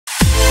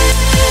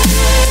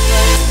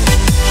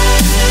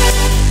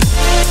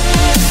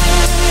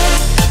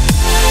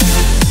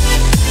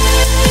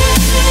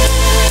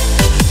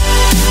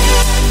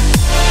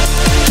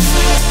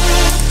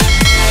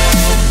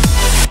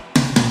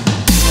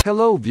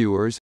Hello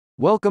viewers,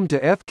 welcome to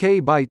FK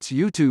Bytes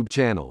YouTube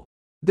channel.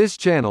 This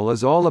channel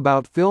is all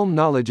about film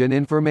knowledge and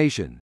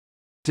information.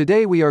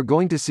 Today we are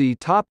going to see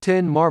top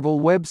 10 Marvel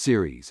web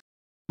series.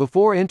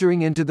 Before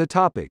entering into the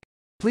topic,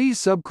 please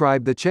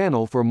subscribe the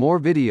channel for more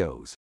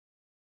videos.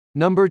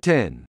 Number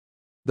 10.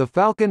 The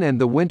Falcon and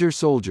the Winter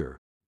Soldier.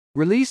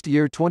 Released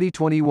year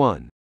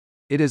 2021.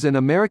 It is an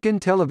American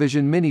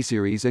television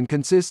miniseries and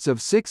consists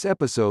of 6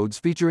 episodes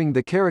featuring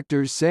the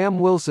characters Sam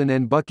Wilson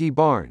and Bucky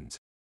Barnes.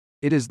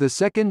 It is the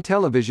second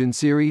television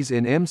series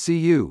in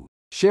MCU,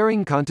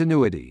 sharing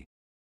continuity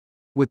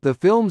with the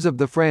films of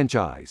the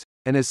franchise,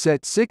 and is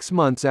set 6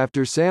 months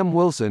after Sam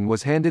Wilson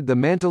was handed the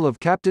mantle of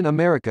Captain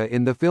America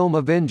in the film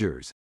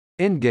Avengers: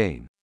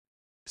 Endgame.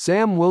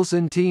 Sam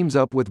Wilson teams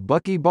up with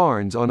Bucky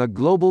Barnes on a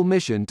global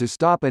mission to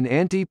stop an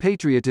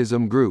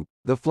anti-patriotism group,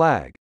 the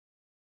Flag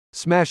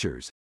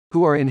Smashers,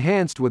 who are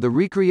enhanced with a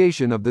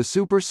recreation of the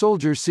super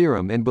soldier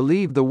serum and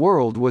believe the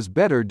world was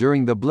better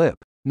during the blip.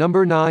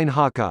 Number 9.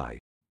 Hawkeye.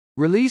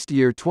 Released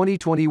year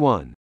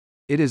 2021.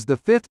 It is the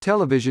 5th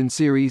television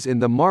series in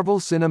the Marvel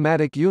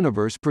Cinematic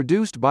Universe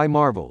produced by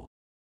Marvel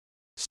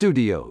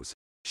Studios,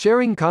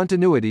 sharing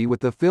continuity with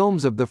the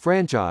films of the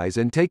franchise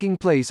and taking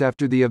place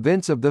after the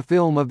events of the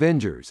film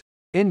Avengers: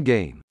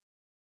 Endgame.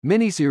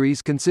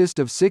 Miniseries consist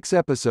of 6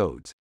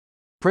 episodes.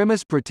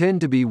 Premise: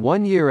 pretend to be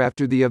 1 year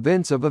after the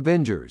events of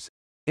Avengers: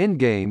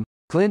 Endgame.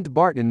 Clint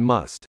Barton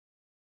must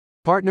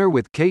partner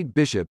with Kate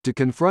Bishop to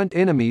confront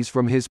enemies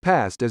from his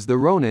past as the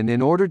Ronin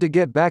in order to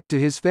get back to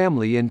his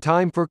family in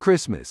time for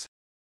Christmas.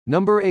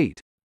 Number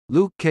 8.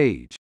 Luke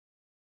Cage.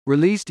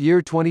 Released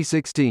year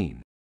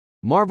 2016.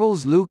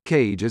 Marvel's Luke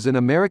Cage is an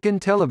American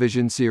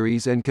television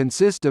series and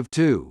consists of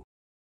 2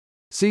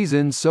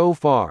 seasons so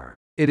far.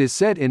 It is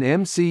set in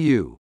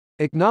MCU,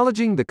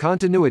 acknowledging the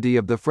continuity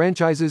of the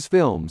franchise's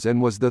films,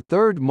 and was the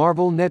 3rd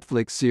Marvel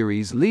Netflix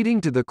series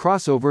leading to the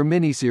crossover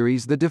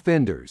miniseries The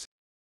Defenders.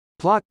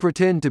 Plot: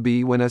 pretend to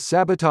be when a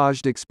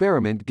sabotaged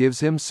experiment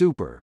gives him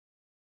super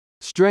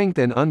strength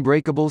and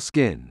unbreakable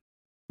skin.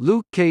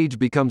 Luke Cage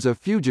becomes a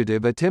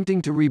fugitive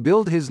attempting to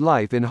rebuild his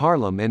life in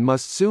Harlem and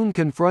must soon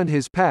confront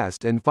his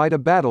past and fight a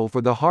battle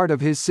for the heart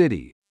of his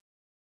city.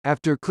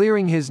 After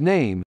clearing his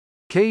name,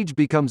 Cage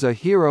becomes a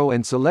hero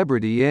and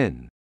celebrity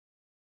in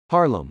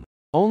Harlem,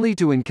 only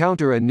to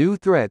encounter a new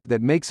threat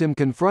that makes him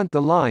confront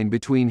the line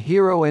between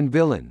hero and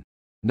villain.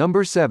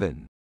 Number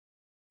 7.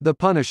 The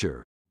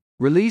Punisher.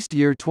 Released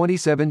year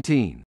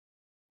 2017.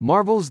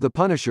 Marvel's The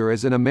Punisher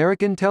is an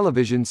American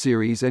television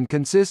series and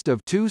consists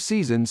of 2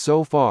 seasons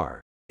so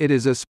far. It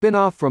is a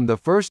spin-off from the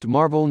first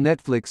Marvel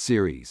Netflix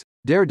series,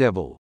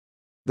 Daredevil.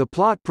 The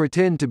plot: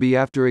 pretend to be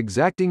after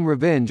exacting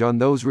revenge on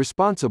those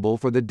responsible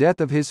for the death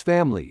of his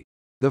family.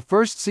 The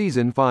first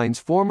season finds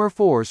former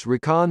Force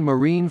Recon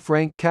Marine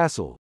Frank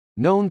Castle,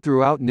 known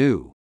throughout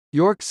New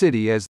York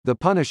City as the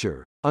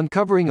Punisher,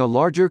 uncovering a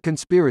larger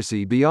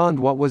conspiracy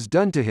beyond what was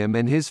done to him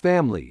and his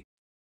family.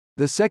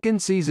 The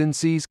second season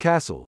sees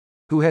Castle,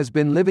 who has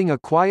been living a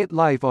quiet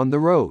life on the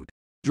road,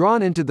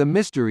 drawn into the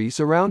mystery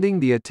surrounding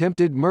the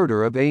attempted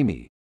murder of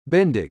Amy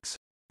Bendix,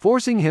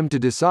 forcing him to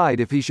decide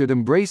if he should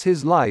embrace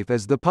his life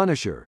as the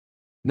Punisher.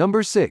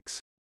 Number 6.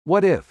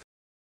 What If.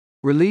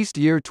 Released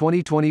year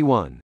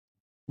 2021.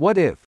 What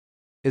If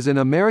is an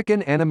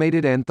American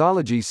animated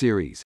anthology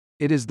series.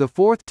 It is the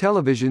 4th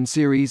television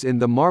series in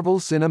the Marvel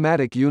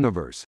Cinematic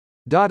Universe,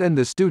 and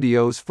the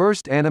studio's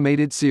first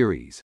animated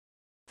series.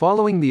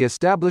 Following the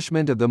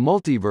establishment of the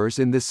multiverse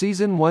in the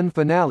Season 1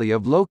 finale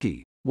of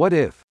Loki, What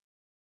If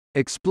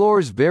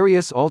explores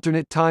various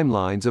alternate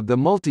timelines of the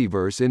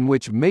multiverse in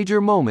which major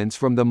moments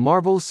from the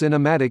Marvel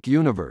Cinematic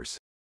Universe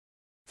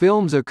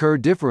films occur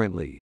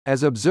differently,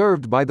 as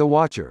observed by the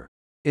watcher.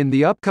 In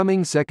the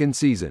upcoming 2nd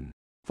season,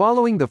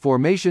 following the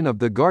formation of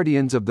the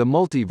Guardians of the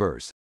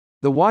Multiverse,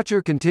 the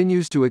watcher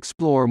continues to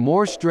explore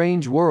more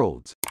strange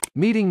worlds,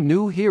 meeting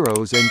new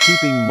heroes and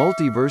keeping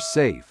multiverse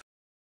safe.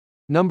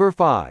 Number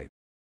 5.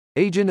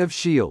 Agent of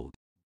S.H.I.E.L.D.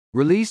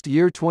 Released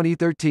year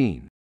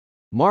 2013.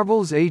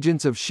 Marvel's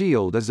Agents of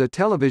S.H.I.E.L.D. is a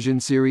television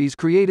series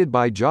created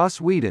by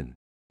Joss Whedon.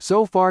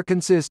 So far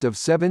consists of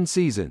 7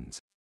 seasons.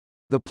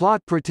 The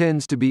plot: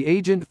 pretends to be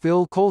Agent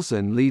Phil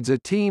Coulson leads a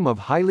team of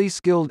highly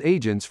skilled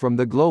agents from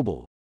the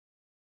global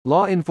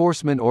law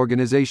enforcement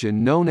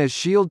organization known as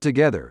S.H.I.E.L.D.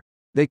 Together,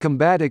 they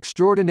combat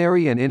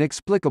extraordinary and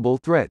inexplicable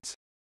threats.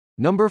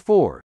 Number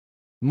 4.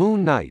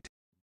 Moon Knight.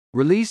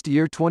 Released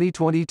year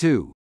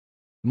 2022.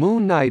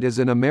 Moon Knight is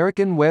an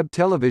American web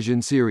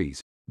television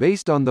series,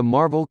 based on the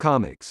Marvel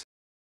Comics.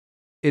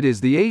 It is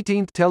the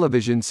 18th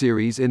television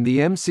series in the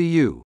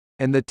MCU,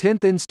 and the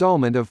 10th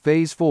installment of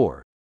Phase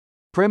 4.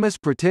 Premise: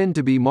 pretend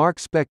to be Mark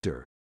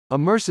Spector, a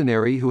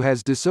mercenary who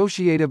has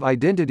dissociative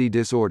identity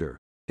disorder,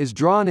 is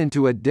drawn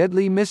into a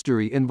deadly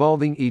mystery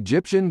involving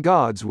Egyptian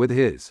gods with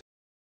his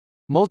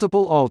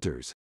multiple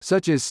alters,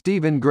 such as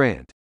Stephen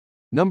Grant.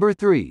 Number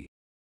 3.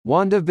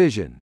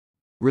 WandaVision.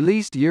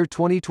 Released year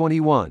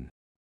 2021.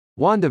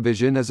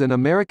 WandaVision is an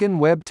American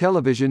web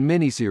television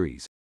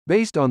miniseries,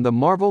 based on the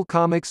Marvel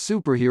Comics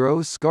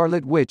superheroes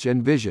Scarlet Witch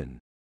and Vision.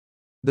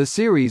 The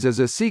series is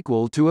a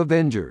sequel to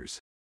Avengers: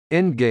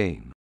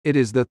 Endgame. It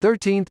is the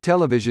 13th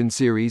television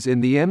series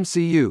in the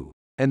MCU,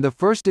 and the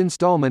first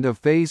installment of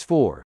Phase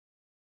 4.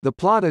 The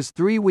plot is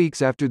 3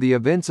 weeks after the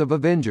events of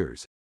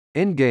Avengers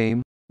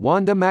Endgame.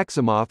 Wanda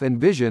Maximoff and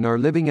Vision are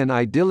living an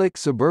idyllic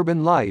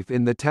suburban life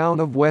in the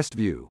town of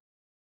Westview,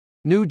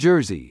 New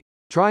Jersey,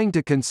 trying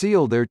to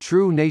conceal their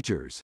true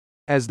natures.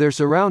 As their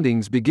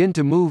surroundings begin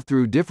to move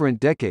through different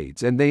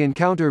decades and they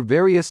encounter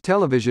various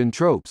television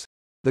tropes,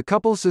 the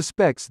couple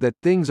suspects that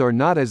things are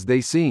not as they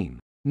seem.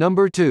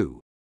 Number 2.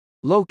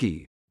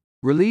 Loki.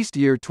 Released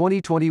year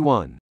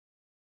 2021.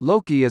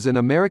 Loki is an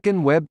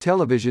American web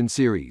television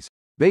series,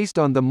 based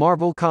on the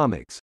Marvel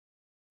Comics.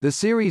 The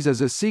series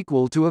is a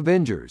sequel to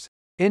Avengers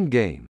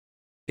Endgame.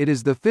 It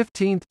is the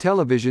 15th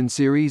television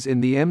series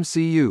in the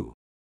MCU.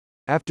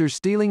 After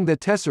stealing the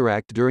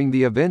Tesseract during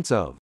the events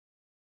of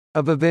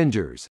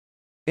Avengers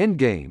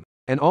Endgame,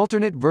 an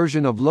alternate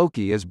version of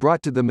Loki is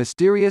brought to the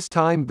Mysterious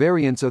Time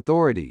Variance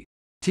Authority,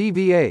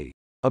 TVA,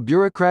 a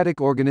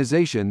bureaucratic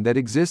organization that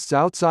exists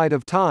outside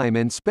of time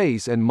and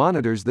space and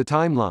monitors the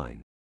timeline.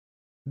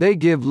 They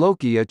give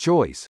Loki a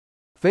choice: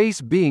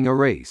 face being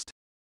erased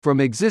from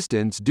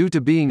existence due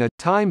to being a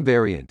time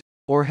variant,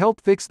 or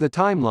help fix the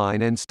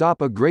timeline and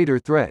stop a greater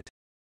threat.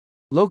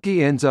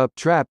 Loki ends up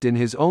trapped in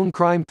his own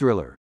crime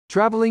thriller,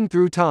 traveling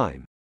through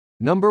time.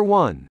 Number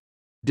 1.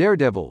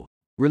 Daredevil.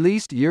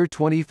 Released year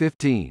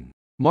 2015.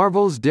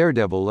 Marvel's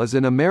Daredevil is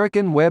an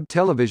American web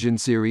television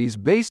series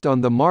based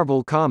on the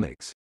Marvel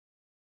Comics.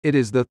 It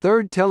is the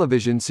third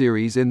television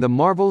series in the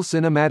Marvel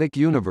Cinematic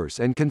Universe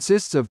and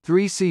consists of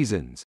 3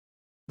 seasons.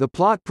 The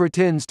plot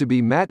pretends to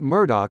be Matt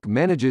Murdock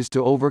manages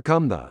to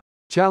overcome the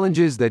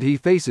challenges that he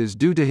faces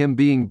due to him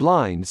being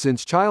blind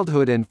since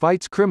childhood and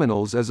fights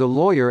criminals as a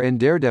lawyer and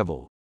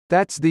Daredevil.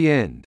 That's the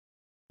end.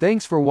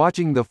 Thanks for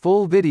watching the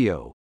full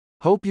video.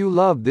 Hope you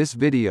loved this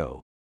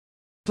video.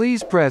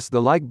 Please press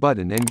the like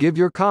button and give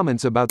your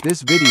comments about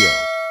this video.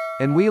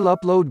 And we'll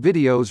upload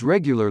videos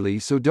regularly,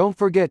 so don't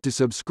forget to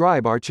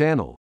subscribe our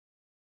channel.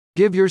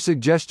 Give your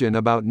suggestion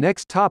about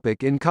next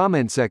topic in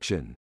comment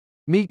section.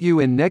 Meet you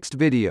in next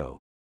video.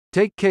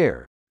 Take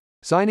care.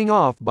 Signing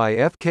off by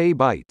FK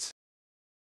Bytes.